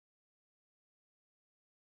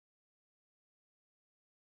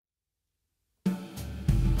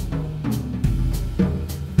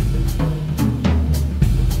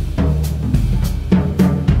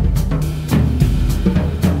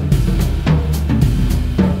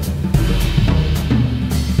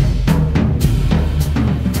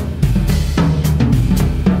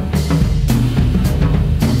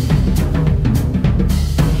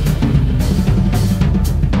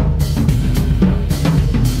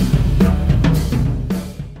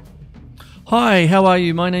Hi, how are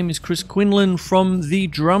you? My name is Chris Quinlan from The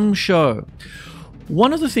Drum Show.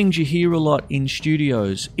 One of the things you hear a lot in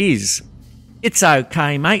studios is, "It's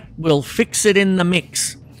okay, mate, we'll fix it in the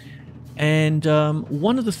mix." And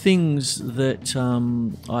one of the things that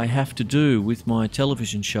I have to do with my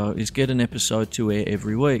television show is get an episode to air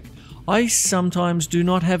every week. I sometimes do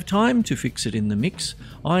not have time to fix it in the mix.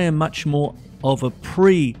 I am much more of a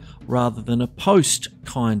pre rather than a post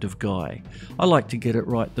kind of guy. I like to get it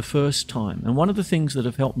right the first time. And one of the things that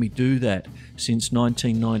have helped me do that since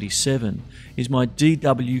 1997 is my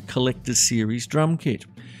DW Collector's Series drum kit.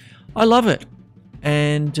 I love it.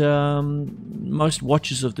 And most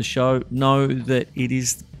watchers of the show know that it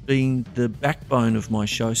has been the backbone of my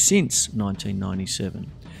show since 1997.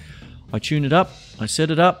 I tune it up, I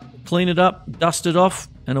set it up, clean it up, dust it off,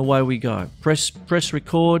 and away we go. Press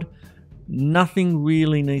record. Nothing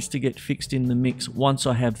really needs to get fixed in the mix once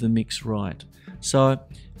I have the mix right. So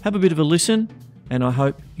have a bit of a listen, and I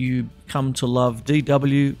hope you come to love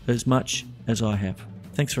DW as much as I have.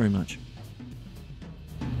 Thanks very much.